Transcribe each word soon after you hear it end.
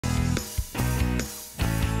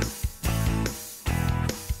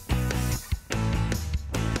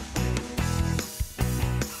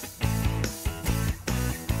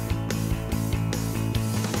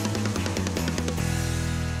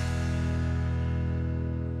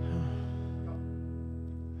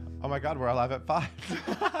Oh my God, we're live at 5.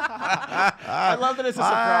 I love that it's a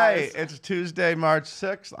surprise. Hi, it's Tuesday, March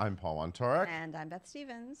 6th. I'm Paul Wontorek. And I'm Beth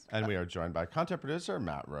Stevens. And we are joined by content producer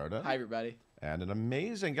Matt Roden. Hi, everybody. And an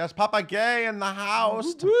amazing guest, Papa Gay in the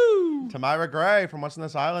house. Woo! Tamyra Gray from What's in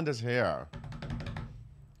This Island is here.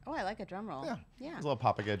 Oh, I like a drum roll. Yeah. It's a little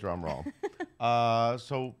Papa Gay drum roll.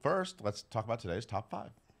 So first, let's talk about today's top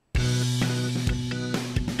 5.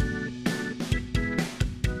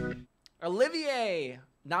 Olivier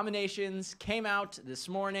nominations came out this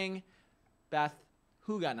morning. Beth,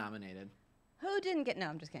 who got nominated? Who didn't get... No,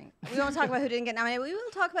 I'm just kidding. We won't talk about who didn't get nominated. We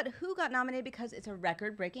will talk about who got nominated because it's a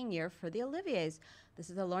record-breaking year for the Oliviers.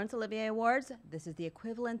 This is the Laurence Olivier Awards. This is the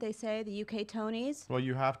equivalent, they say, the UK Tonys. Well,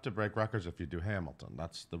 you have to break records if you do Hamilton.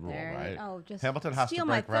 That's the rule, right? Oh, just Hamilton has steal to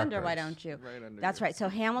my break thunder, records. why don't you? Right under That's you. right. So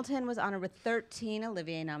Hamilton was honored with 13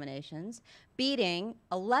 Olivier nominations. Beating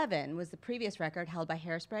 11 was the previous record held by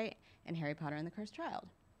Hairspray and Harry Potter and the Cursed Child.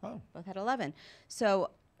 Oh. Both had 11. So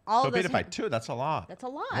all of beat those... it by 2. That's a lot. That's a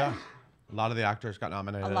lot. Yeah. A lot of the actors got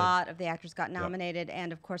nominated. A lot of the actors got nominated,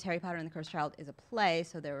 and of course, Harry Potter and the Cursed Child is a play,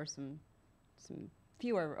 so there were some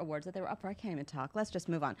fewer awards that they were up for. I can't even talk. Let's just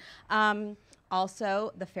move on.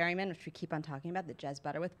 Also, The Ferryman, which we keep on talking about, the Jez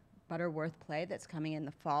Butterworth play that's coming in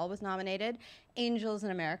the fall, was nominated. Angels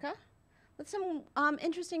in America, with some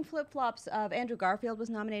interesting flip-flops of Andrew Garfield was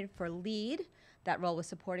nominated for lead. That role was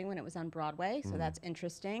supporting when it was on Broadway, so that's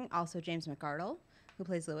interesting. Also, James McArdle, who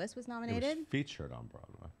plays Lewis, was nominated. It was featured on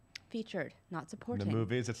Broadway. Featured, not supporting. In the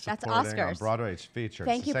movies, it's That's supporting. Oscars. On Broadway, it's featured.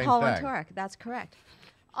 Thank it's you, the same Paul thing. Wontorek. That's correct.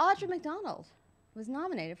 Audra McDonald was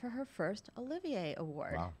nominated for her first Olivier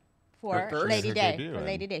Award. Wow. For Her first? Lady Her Day. debut, For and-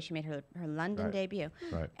 Lady Day. She made her London debut.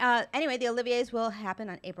 Right. Anyway, the Oliviers will happen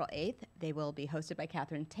on April 8th. They will be hosted by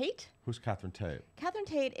Catherine Tate. Who's Catherine Tate? Catherine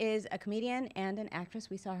Tate is a comedian and an actress.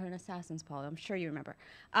 We saw her in Assassins, Paul. I'm sure you remember.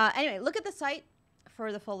 Anyway, look at the site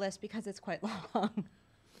for the full list because it's quite long.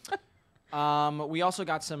 We also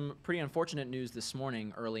got some pretty unfortunate news this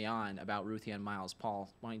morning early on about Ruthie and Miles. Paul,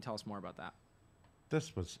 why don't you tell us more about that?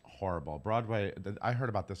 This was horrible. Broadway, I heard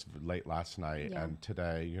about this late last night, Yeah. and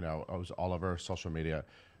today, it was all over social media.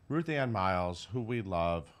 Ruthie Ann Miles, who we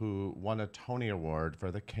love, who won a Tony Award for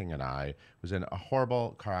The King and I, was in a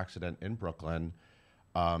horrible car accident in Brooklyn.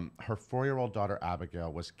 Her 4-year-old daughter,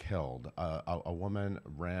 Abigail, was killed. A woman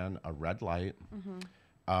ran a red light.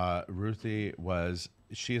 Ruthie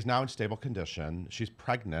she is now in stable condition. She's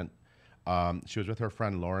pregnant. She was with her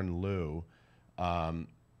friend Lauren Liu.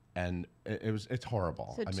 And it's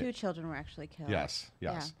horrible. So two children were actually killed. Yes.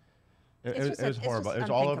 Yeah. It It's was just horrible. It was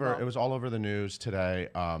all over the news today.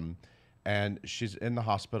 And she's in the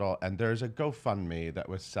hospital. And there's a GoFundMe that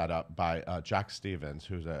was set up by Jack Stevens,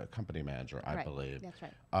 who's a company manager, I believe. That's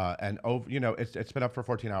right. And it's been up for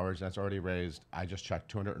 14 hours, and it's already raised. I just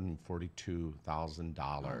checked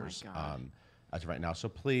 $242,000 as of right now. So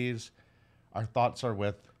please. Our thoughts are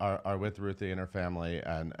with Ruthie and her family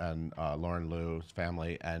and Lauren Liu's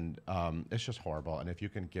family, and it's just horrible. And if you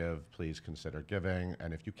can give, please consider giving.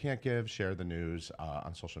 And if you can't give, share the news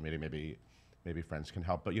on social media. Maybe friends can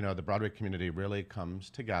help. But the Broadway community really comes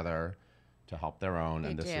together to help their own,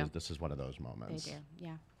 and this is one of those moments. They do,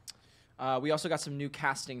 yeah. We also got some new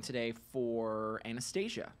casting today for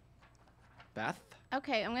Anastasia. Beth?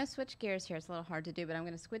 Okay, I'm going to switch gears here. It's a little hard to do, but I'm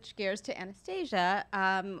going to switch gears to Anastasia.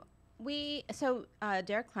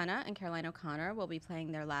 Derek Klena and Caroline O'Connor will be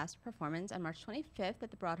playing their last performance on March 25th at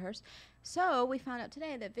the Broadhurst. So we found out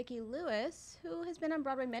today that Vicki Lewis, who has been on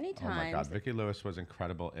Broadway many times. Oh my God, Vicki Lewis was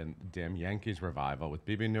incredible in Damn Yankees Revival with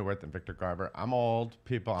Bebe Neuwirth and Victor Garber. I'm old,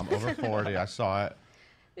 people. I'm over 40. I saw it.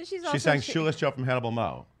 She sang Shoeless Joe from Hannibal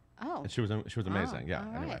Moe. Oh. And she was amazing. Yeah.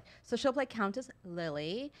 All Anyway. right. So she'll play Countess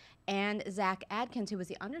Lily, and Zach Adkins, who was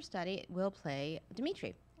the understudy, will play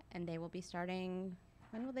Dimitri, and they will be starting.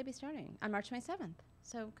 When will they be starting? On March 27th.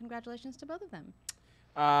 So congratulations to both of them.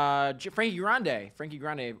 Frankie Grande,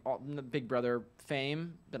 the Big Brother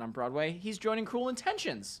fame, been on Broadway. He's joining Cruel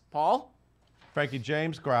Intentions. Paul? Frankie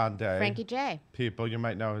James Grande. Frankie J. People, you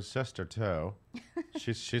might know his sister too.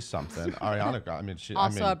 she's something. Ariana Grande.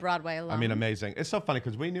 Also a Broadway alum. Amazing. It's so funny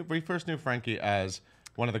because we first knew Frankie as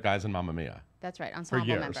one of the guys in Mamma Mia. That's right, For ensemble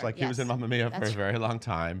years. member. He was in Mamma Mia for a very long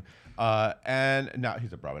time. And now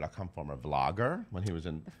he's a Broadway.com former vlogger when he was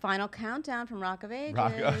in The Final Countdown from Rock of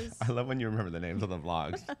Ages. I love when you remember the names of the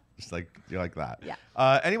vlogs. Just like you're like that.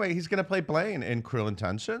 Yeah. Anyway, he's going to play Blaine in Cruel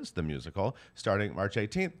Intentions, the musical, starting March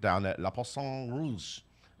 18th down at La Poisson Rouge.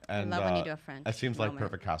 And, I love when you do a French It seems like moment.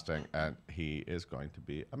 perfect casting, and he is going to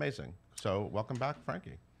be amazing. So welcome back,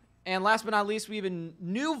 Frankie. And last but not least, we have a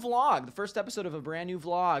new vlog, the first episode of a brand new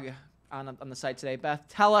vlog on the site today. Beth,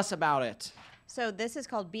 tell us about it. So this is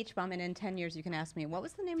called Beach Bum, and in 10 years you can ask me, what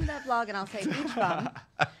was the name of that vlog? And I'll say Beach Bum.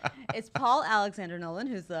 It's Paul Alexander Nolan,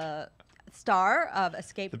 who's the star of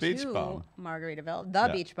Escape to Margaritaville, the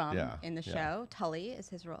Beach Bum in the show. Tully is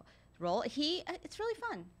his role. It's really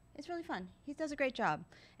fun. It's really fun. He does a great job.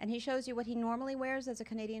 And he shows you what he normally wears as a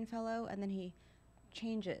Canadian fellow, and then he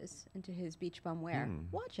changes into his beach bum wear.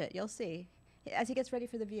 Watch it. You'll see. As he gets ready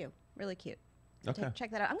for The View. Really cute. Okay. Check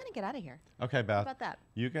that out. I'm going to get out of here. Okay, Beth. How about that?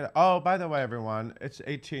 Oh, by the way, everyone, it's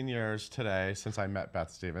 18 years today since I met Beth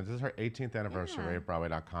Stevens. This is her 18th anniversary of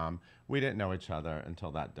Broadway.com. We didn't know each other until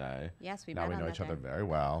that day. Yes, we now met we know on each that other day. very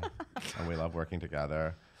well, and we love working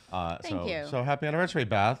together. Thank you. So happy anniversary,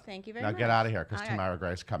 Beth. Thank you very much. Now get out of here because All right. Tamyra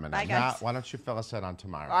Gray's coming. Bye, in. guys. Matt, why don't you fill us in on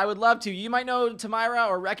Tamyra? I would love to. You might know Tamyra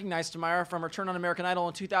or recognize Tamyra from her turn on American Idol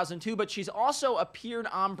in 2002, but she's also appeared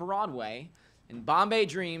on Broadway in Bombay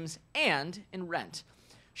Dreams and in Rent.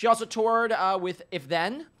 She also toured with If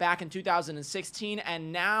Then back in 2016,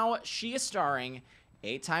 and now she is starring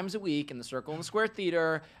 8 times a week in the Circle and Square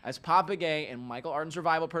Theater as Papa Gay in Michael Arden's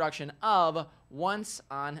revival production of Once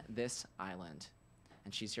on This Island.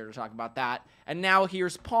 And she's here to talk about that. And now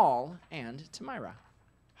here's Paul and Tamyra.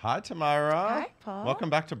 Hi, Tamyra. Hi, Paul. Welcome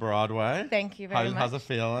back to Broadway. Thank you very much. How's it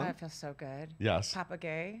feeling? I feel so good. Yes. Papa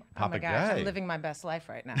Gay. Oh Papa my gosh, Gay. I'm living my best life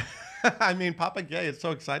right now. I mean, Papa Gay, it's so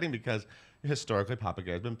exciting because historically Papa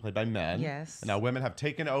Gay has been played by men. Yes. And now women have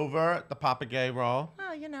taken over the Papa Gay role.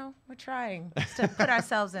 Well, you know, we're trying just to put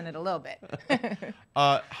ourselves in it a little bit.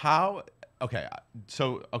 When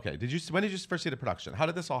did you first see the production? How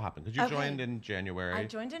did this all happen? Because you Okay. joined in January. I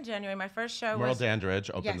joined in January. My first show Merle was... Dandridge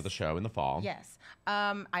opened Yes. the show in the fall. Yes.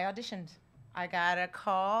 I auditioned. I got a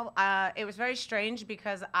call. It was very strange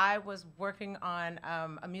because I was working on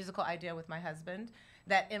a musical idea with my husband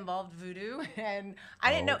that involved voodoo, and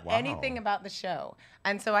I didn't know anything about the show.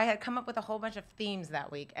 And so I had come up with a whole bunch of themes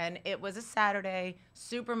that week, and it was a Saturday,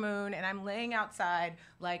 super moon, and I'm laying outside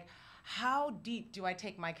like, how deep do I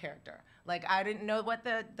take my character? Like, I didn't know what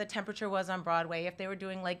the temperature was on Broadway, if they were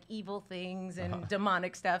doing like evil things and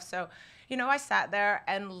demonic stuff. So, you know, I sat there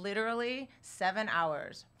and literally 7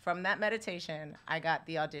 hours from that meditation, I got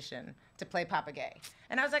the audition to play Papa Gay.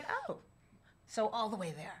 And I was like, oh, so all the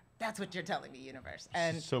way there. That's what you're telling me, universe.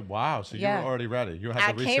 And So you Yeah. were already ready. You I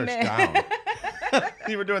had the came research in. down.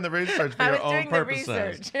 You were doing the research for I your was own doing the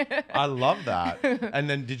purposes. research. I love that. And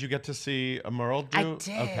then did you get to see Merle do? I did.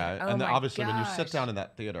 Okay. Oh And then my obviously when you sit gosh. down in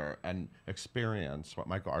that theater and experience what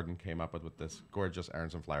Michael Arden came up with this gorgeous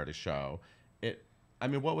Aarons and Flaherty show,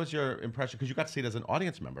 what was your impression? Because you got to see it as an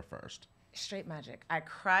audience member first. Straight magic. I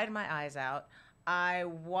cried my eyes out. I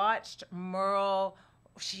watched Merle.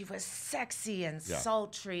 She was sexy and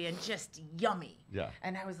sultry and just yummy. Yeah.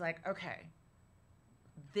 And I was like, okay,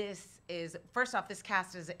 first off, this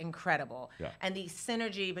cast is incredible. Yeah. And the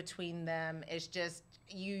synergy between them is just,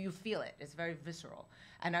 you feel it. It's very visceral.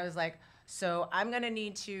 And I was like, so I'm going to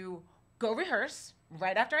need to go rehearse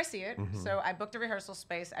right after I see it. So I booked a rehearsal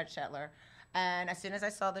space at Shetler. And as soon as I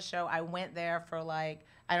saw the show, I went there for like,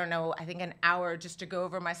 I don't know, I think an hour just to go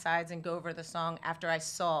over my sides and go over the song after I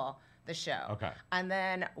saw the show. Okay. And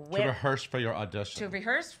then To rehearse for your audition. to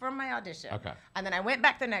rehearse for my audition. Okay. And then I went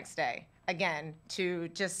back the next day again to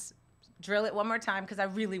just drill it one more time because I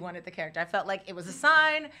really wanted the character. I felt like it was a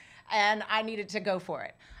sign and I needed to go for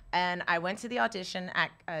it. And I went to the audition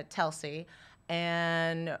at Telsey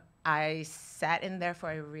and I sat in there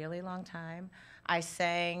for a really long time. I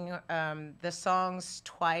sang the songs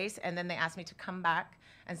twice and then they asked me to come back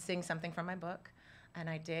and sing something from my book. And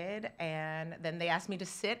I did, and then they asked me to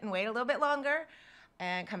sit and wait a little bit longer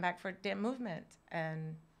and come back for Dim Movement.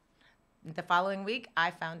 And the following week, I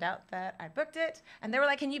found out that I booked it, and they were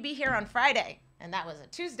like, can you be here on Friday? And that was a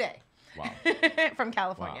Tuesday. Wow. From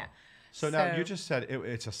California. Wow. So now you just said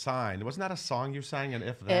it's a sign. Wasn't that a song you sang in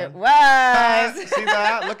If Then? It was. See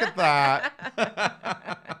that? Look at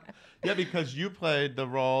that. Yeah, because you played the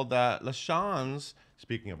role that LaShawne's,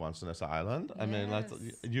 speaking of Once on This Island,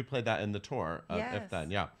 you played that in the tour of If Then.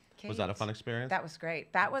 Yeah. Was that a fun experience? That was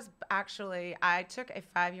great. That was actually, I took a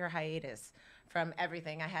 5-year hiatus from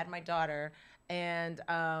everything. I had my daughter, and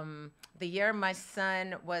the year my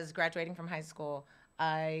son was graduating from high school,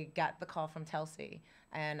 I got the call from Telsey,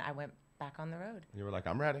 and I went back on the road. You were like,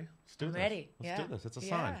 I'm ready. Let's do this. Ready. Let's do this. It's a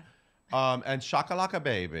sign. And Shakalaka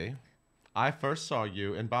Baby. I first saw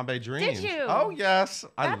you in Bombay Dreams. Did you? Oh, yes.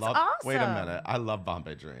 That's Wait a awesome. minute. I love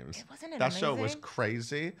Bombay Dreams. Wasn't it That show was amazing?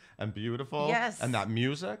 crazy and beautiful. Yes. And that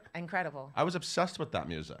music. Incredible. I was obsessed with that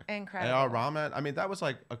music. Incredible. A.R. Rahman. I mean, that was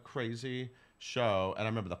like a crazy show. And I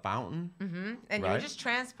remember the fountain. Mm-hmm. And you were Right? just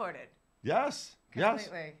transported. Yes.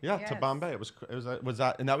 Completely. Yes. Yeah, to Yes. Bombay. Was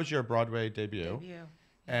that, and that was your Broadway debut. Debut.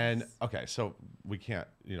 And okay, so we can't,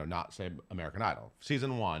 not say American Idol.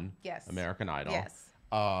 Season 1, Yes. American Idol. Yes.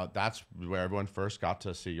 That's where everyone first got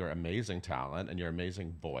to see your amazing talent and your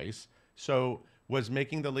amazing voice. So was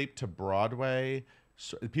making the leap to Broadway,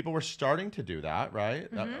 so people were starting to do that,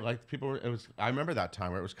 right? Like people were, I remember that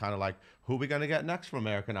time where it was kind of like, who are we going to get next from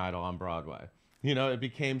American Idol on Broadway? It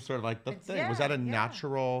became sort of like the thing. Was that a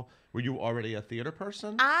natural, were you already a theater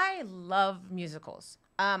person? I love musicals.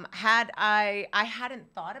 I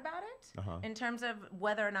hadn't thought about it in terms of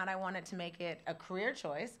whether or not I wanted to make it a career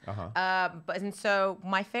choice. And so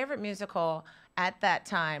my favorite musical at that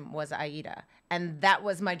time was Aida, and that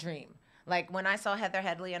was my dream. Like when I saw Heather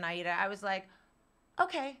Headley and Aida, I was like,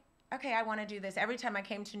 okay, I want to do this. Every time I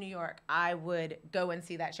came to New York, I would go and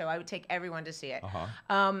see that show. I would take everyone to see it.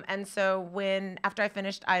 And so after I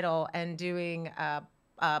finished Idol and doing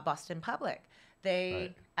Boston Public,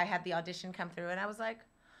 I had the audition come through, and I was like,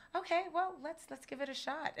 okay, well, let's give it a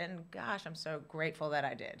shot. And gosh, I'm so grateful that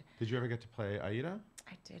I did. Did you ever get to play Aida?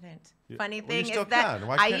 I didn't. Funny thing you is still that can.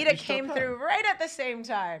 Why can't Aida you still came can? through right at the same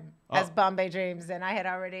time as Bombay Dreams, and I had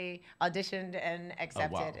already auditioned and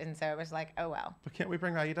accepted, wow. and so it was like, oh well. But can't we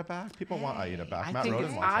bring Aida back? People want Aida back. I Matt think, Roden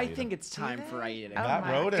it's, wants I Aida. think it's time for Aida. to Oh go. Matt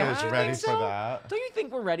my Roden God. is Do you ready think for so? that. Don't you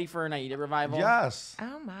think we're ready for an Aida revival? Yes.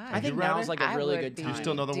 Oh my. I think you now's ready? like a I really would good be time. You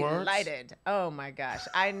still know the words? Delighted. Oh my gosh.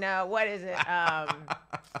 I know. What is it?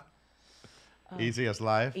 Easy as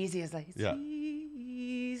life. Easy as like Yeah.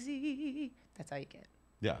 easy. That's all you get.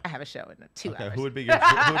 Yeah. I have a show in 2 Okay. hours. Who would be your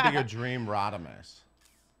dream Rodimus?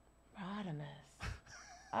 Rodimus.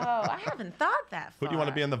 Oh, I haven't thought that far. Who do you want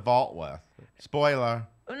to be in the vault with? Spoiler.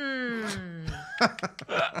 I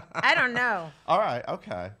don't know. All right.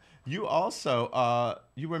 Okay. You also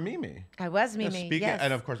you were Mimi. I was Yeah, Mimi. speaking, Yes.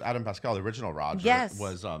 and of course Adam Pascal, the original Roger, Yes.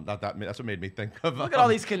 was that's what made me think of. Look at all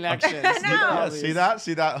these connections. I Look know. at all Yeah, these.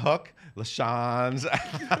 see that hook, LaShawne's,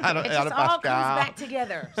 Adam It just all Pascal. comes back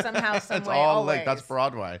together somehow, some It's way. all always. linked. That's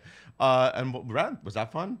Broadway. And Rent, was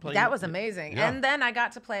that fun? Playing? That was amazing. Yeah. And then I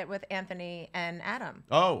got to play it with Anthony and Adam.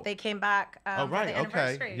 Oh. They came back Oh, for right, the okay.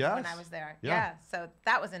 anniversary when Yes. I was there. Yeah. Yeah. So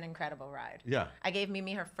that was an incredible ride. Yeah. I gave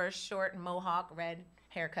Mimi her first short mohawk red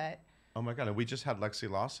haircut. Oh my God! And we just had Lexi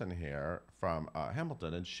Lawson here from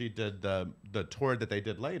Hamilton, and she did the tour that they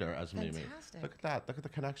did later as Mimi. Fantastic. Look at that! Look at the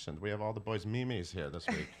connections. We have all the boys Mimis here this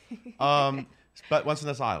week. But Once on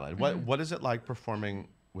This Island, what is it like performing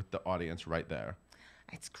with the audience right there?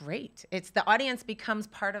 It's great. It's the audience becomes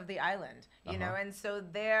part of the island, you know, and so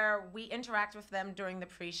there we interact with them during the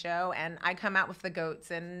pre-show, and I come out with the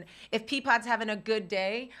goats, and if Peapod's having a good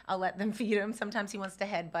day, I'll let them feed him. Sometimes he wants to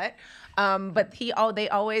headbutt, but they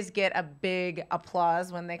always get a big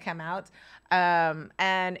applause when they come out,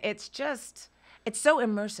 and it's so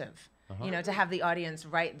immersive. You know, to have the audience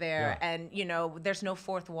right there, and you know, there's no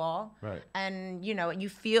fourth wall, Right. and you know, you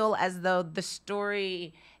feel as though the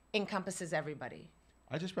story encompasses everybody.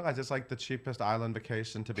 I just realized it's like the cheapest island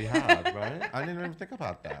vacation to be had, right? I didn't even think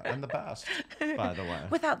about that. And the best, by the way.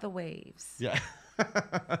 Without the waves. Yeah.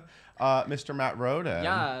 Mr. Matt Roden.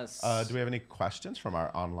 Yes. Do we have any questions from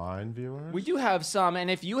our online viewers? We do have some, and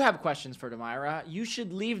if you have questions for Tamyra, you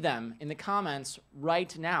should leave them in the comments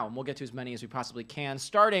right now, and we'll get to as many as we possibly can.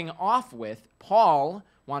 Starting off with Paul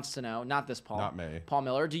wants to know, not this Paul, Not me. Paul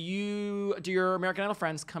Miller, do your American Idol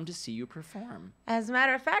friends come to see you perform? As a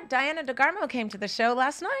matter of fact, Diana DeGarmo came to the show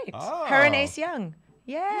last night. Oh. Her and Ace Young.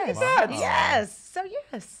 Yes. Wow. Yes. So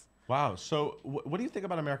yes. Wow. So what do you think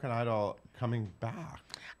about American Idol coming back?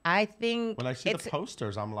 I think When I see the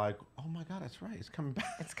posters, I'm like, oh my God, that's right. It's coming back.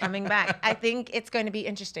 it's coming back. I think it's going to be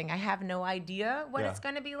interesting. I have no idea what Yeah. it's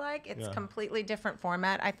going to be like. It's Yeah. completely different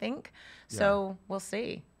format, I think. So we'll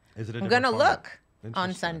see. Is it a I'm different going to format? look on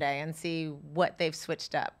Interesting. Sunday and see what they've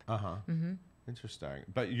switched up. Uh-huh. Interesting.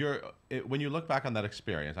 But when you look back on that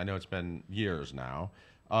experience, I know it's been years now.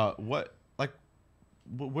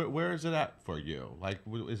 Where is it at for you? Like,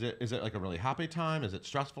 is it like a really happy time? Is it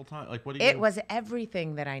stressful time? Like, what do you? It was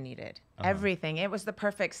everything that I needed. Everything. It was the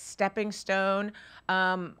perfect stepping stone.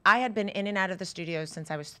 I had been in and out of the studio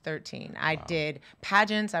since I was 13. I did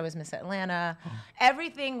pageants. I was Miss Atlanta.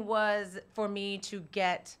 Everything was for me to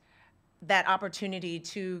get that opportunity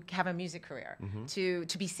to have a music career, to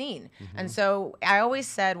be seen. And so I always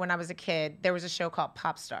said when I was a kid, there was a show called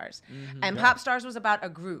Pop Stars. And Pop Stars was about a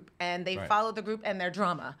group, and they followed the group and their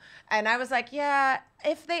drama. And I was like, yeah,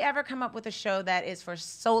 if they ever come up with a show that is for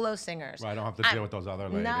solo singers. Right, I don't have to deal with those other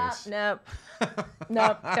ladies. Nope,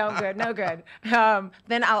 no good.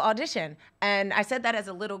 Then I'll audition. And I said that as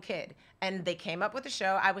a little kid. And they came up with a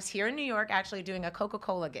show. I was here in New York actually doing a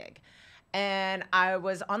Coca-Cola gig. And I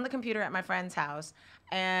was on the computer at my friend's house,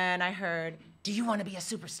 and I heard, "Do you want to be a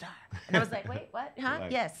superstar?" And I was like, "Wait, what? Huh?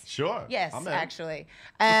 Like, Yes, sure. yes, I'm in. actually."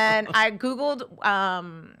 And I Googled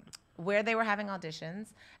where they were having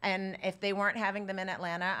auditions, and if they weren't having them in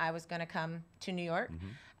Atlanta, I was going to come to New York,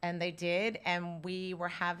 and they did, and we were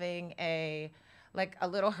having a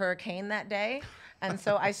little hurricane that day. And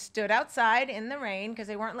so I stood outside in the rain because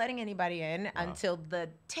they weren't letting anybody in until the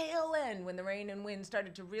tail end when the rain and wind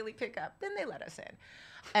started to really pick up. Then they let us in.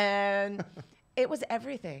 And it was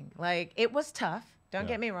everything. Like, it was tough. Don't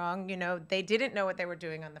get me wrong. You know, they didn't know what they were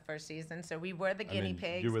doing on the first season. So we were the guinea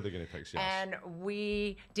pigs. You were the guinea pigs, yes. And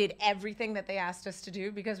we did everything that they asked us to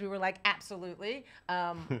do because we were like, absolutely,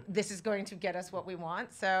 this is going to get us what we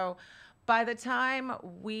want. So by the time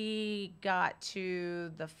we got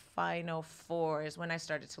to the final four is when I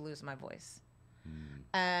started to lose my voice.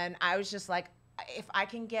 And I was just like, if I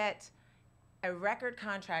can get a record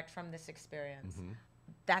contract from this experience,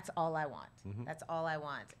 that's all I want. That's all I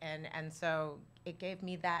want. And so it gave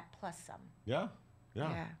me that plus some. Yeah.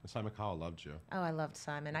 Yeah. Simon Cowell loved you. Oh, I loved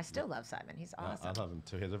Simon. I still love Simon. He's awesome. I love him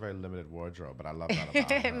too. He has a very limited wardrobe, but I love that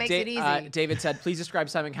about him. It makes it easy. David said, please describe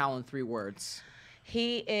Simon Cowell in 3 words.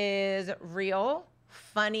 He is real,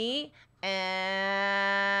 funny,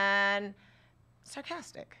 and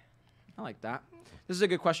sarcastic. I like that. This is a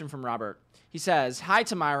good question from Robert. He says, hi,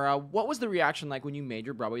 Tamyra. What was the reaction like when you made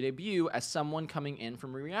your Broadway debut as someone coming in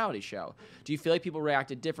from a reality show? Do you feel like people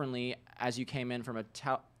reacted differently as you came in from a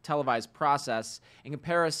televised process in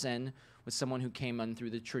comparison with someone who came in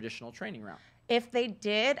through the traditional training route? If they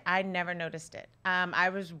did, I never noticed it. I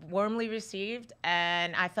was warmly received,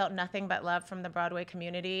 and I felt nothing but love from the Broadway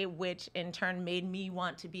community, which in turn made me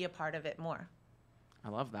want to be a part of it more. I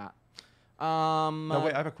love that. No,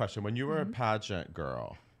 wait, I have a question. When you were a pageant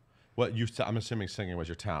girl, I'm assuming singing was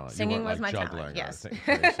your talent. Singing you weren't, was like, my juggling talent, or yes.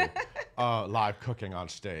 anything crazy. Live cooking on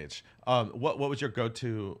stage. What was your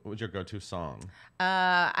go-to? What was your go-to song?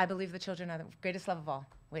 I believe the children are the greatest love of all.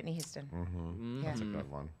 Whitney Houston. Yeah. That's a good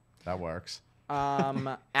one. That works.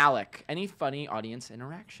 Alec, any funny audience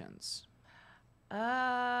interactions?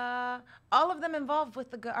 All of them are involved with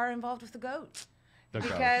the goat. The goat.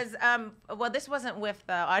 Because, well, this wasn't with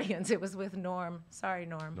the audience. It was with Norm. Sorry,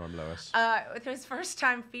 Norm. Norm Lewis. With his first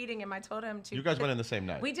time feeding him, I told him to. You guys went in the same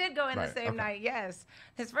night. We did go in the Right, same okay. night, yes.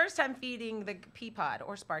 His first time feeding the pea pod,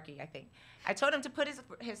 or Sparky, I think. I told him to put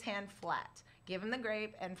his hand flat. Give him the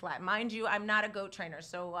grape and flat. Mind you, I'm not a goat trainer,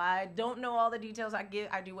 so I don't know all the details. I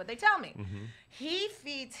do what they tell me. He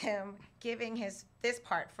feeds him, giving this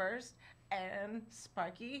part first, and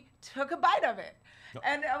Sparky took a bite of it.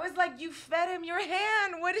 And I was like, you fed him your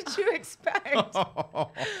hand. What did you expect?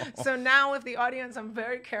 So now with the audience, I'm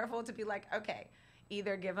very careful to be like, okay,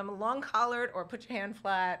 either give him a long collared or put your hand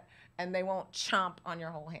flat, and they won't chomp on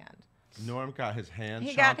your whole hand. Norm got his hand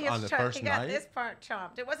He chomped got on the first he got night? this part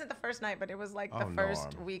chomped. It wasn't the first night, but it was like Oh, the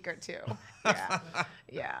first Norm. week or two. Yeah.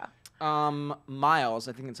 Yeah. Miles,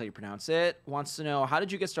 I think that's how you pronounce it, wants to know, how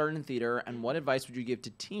did you get started in theater, and what advice would you give to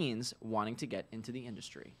teens wanting to get into the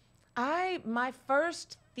industry? My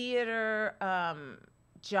first theater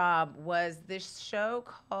job was this show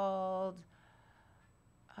called,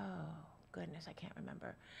 oh goodness, I can't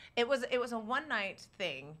remember. It was a one night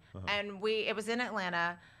thing, and it was in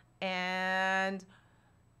Atlanta, and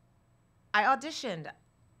I auditioned,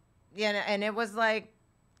 and it was like,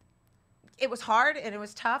 it was hard and it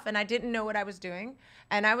was tough, and I didn't know what I was doing.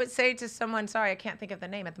 And I would say to someone, sorry, I can't think of the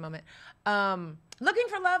name at the moment, looking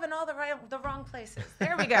for love in all the wrong places.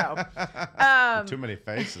 There we go. Too many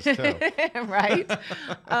faces, too. Right?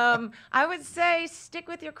 I would say stick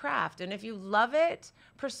with your craft, and if you love it,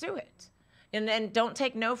 pursue it. And don't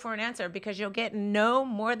take no for an answer, because you'll get no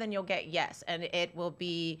more than you'll get yes. And it will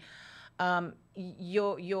be,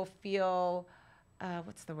 you'll feel,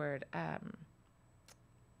 what's the word?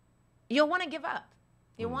 You'll want to give up.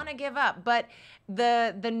 You want to give up, but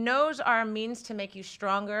the no's are a means to make you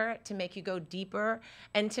stronger, to make you go deeper,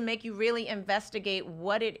 and to make you really investigate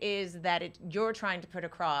what it is that you're trying to put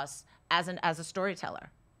across as a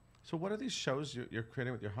storyteller. So what are these shows you're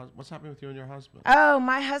creating with your husband? What's happening with you and your husband? Oh,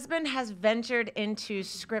 my husband has ventured into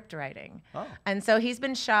script writing. Oh. And so he's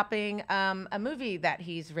been shopping a movie that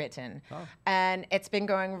he's written. Oh. And it's been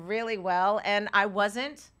going really well. And I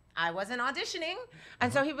wasn't auditioning.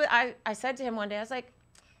 And so I said to him one day, I was like,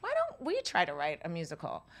 why don't we try to write a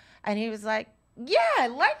musical? And he was like, yeah, I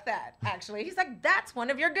like that, actually. He's like, that's one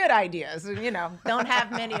of your good ideas. Don't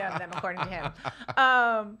have many of them, according to him.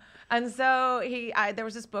 And so there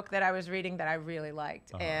was this book that I was reading that I really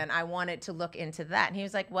liked, and I wanted to look into that. And he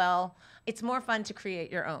was like, well, it's more fun to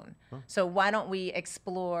create your own. So why don't we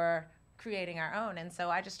explore creating our own? And so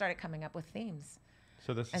I just started coming up with themes.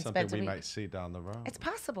 So this is and something spent a we week. might see down the road. It's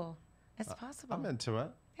possible. It's possible. I'm into it.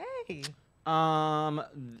 Hey.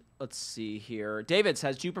 Let's see here. David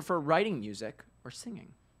says, do you prefer writing music or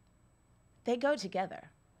singing? They go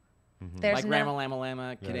together. Like Rama Lama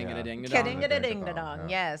Lama, kidding yeah. a ding Kidding dong. it a ding da dong.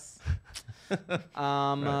 Yes.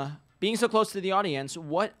 Being so close to the audience,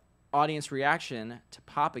 what audience reaction to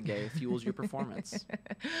Papa Gay fuels your performance?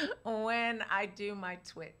 When I do my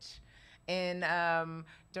Twitch,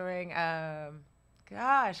 during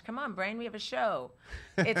gosh, come on, brain, we have a show.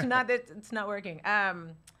 It's not working.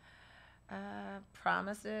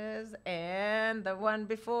 Promises and the one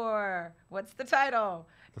before. What's the title?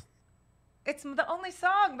 It's the only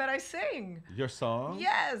song that I sing. Your song?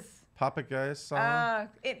 Yes. Papa Gay's song?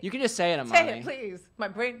 You can just say it, Amani. Say it, please. My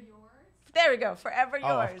brain. There we go. Forever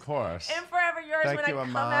Yours. Oh, of course. And Forever Yours Thank when you, I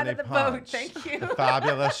come Amani out of the Punch, boat. Thank you. The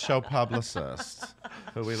fabulous show publicist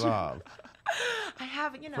who we love. I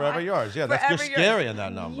have, Forever Yours. Yeah, you're Forever Yours. scary in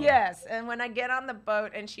that number. Yes. And when I get on the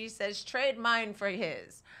boat and she says, trade mine for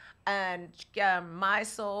his and my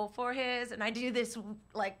soul for his. And I do this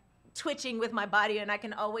like twitching with my body and I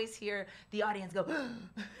can always hear the audience go,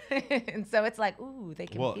 and so it's like, ooh, they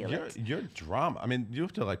can feel it. Your drama, I mean, you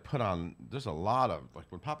have to like put on, there's a lot of, like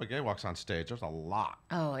when Papa Gay walks on stage, there's a lot.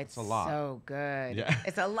 Oh, it's a lot. so good. Yeah.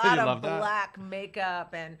 It's a lot You of love that? black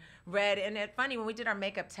makeup and red. And it's funny, when we did our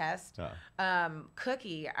makeup test,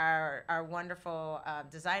 Cookie, our wonderful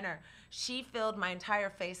designer, she filled my entire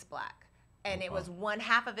face black. And it was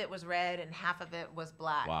half of it was red and half of it was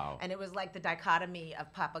black. Wow. And it was like the dichotomy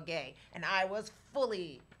of Papa Gay. And I was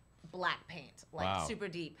fully black paint, like super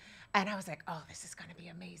deep. And I was like, oh, this is going to be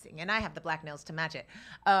amazing. And I have the black nails to match it.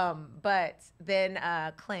 But then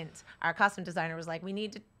Clint, our costume designer, was like, we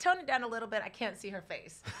need to tone it down a little bit. I can't see her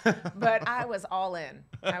face. But I was all in.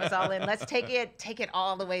 Let's take it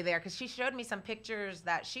all the way there. Because she showed me some pictures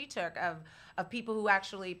that she took of people who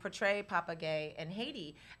actually portray Papa Gay in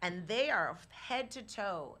Haiti. And they are head to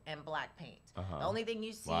toe in black paint. The only thing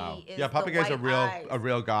you see is Papa the Gay's white a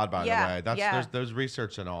real god, by the way. Yeah. There's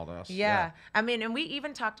research in all this. Yeah. I mean, and we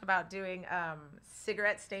even talked about doing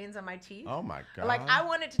cigarette stains on my teeth. Oh my God. Like I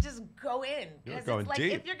wanted to just go in. You're Because going it's like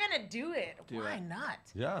deep. if you're gonna do it, why not?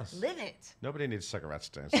 Yes. Live it. Nobody needs cigarette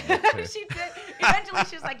stains. on their teeth. She did. Eventually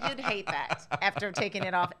she was like, you'd hate that after taking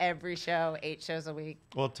it off every show, 8 shows a week.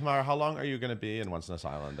 Well, Tamyra, how long are you going to be in Once in This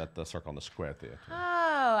Island at the Circle in the Square Theater? Oh,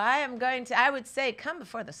 I would say come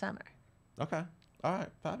before the summer. Okay. All right.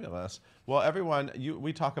 Fabulous. Well, everyone,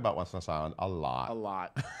 we talk about Once in This Island a lot. A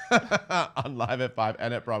lot. On Live at 5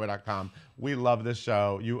 and at Broadway.com. We love this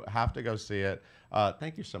show. You have to go see it.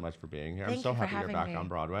 Thank you so much for being here. I'm Thank so you for happy you're having back me. on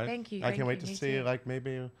Broadway. Thank you. I can't wait to Me see too. like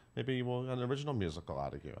maybe we'll an original musical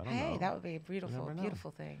out of you. I don't know. Hey, that would be a beautiful, never know.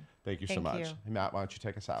 beautiful thing. Thank you so Thank much. you. Hey, Matt, why don't you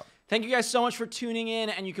take us out? Thank you guys so much for tuning in,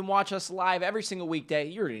 and you can watch us live every single weekday.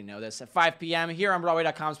 You already know this, at 5 p.m. here on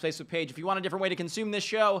Broadway.com's Facebook page. If you want a different way to consume this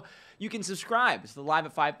show, you can subscribe to the Live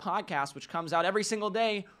at 5 podcast, which comes out every single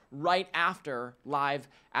day right after Live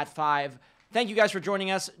at 5. Thank you guys for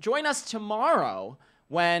joining us. Join us tomorrow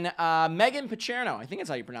when Megan Pacherno, I think that's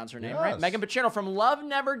how you pronounce her name, right? Yes. Megan Pacherno from Love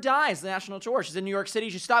Never Dies, the national tour. She's in New York City.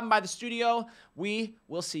 She's stopping by the studio. We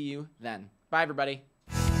will see you then. Bye, everybody.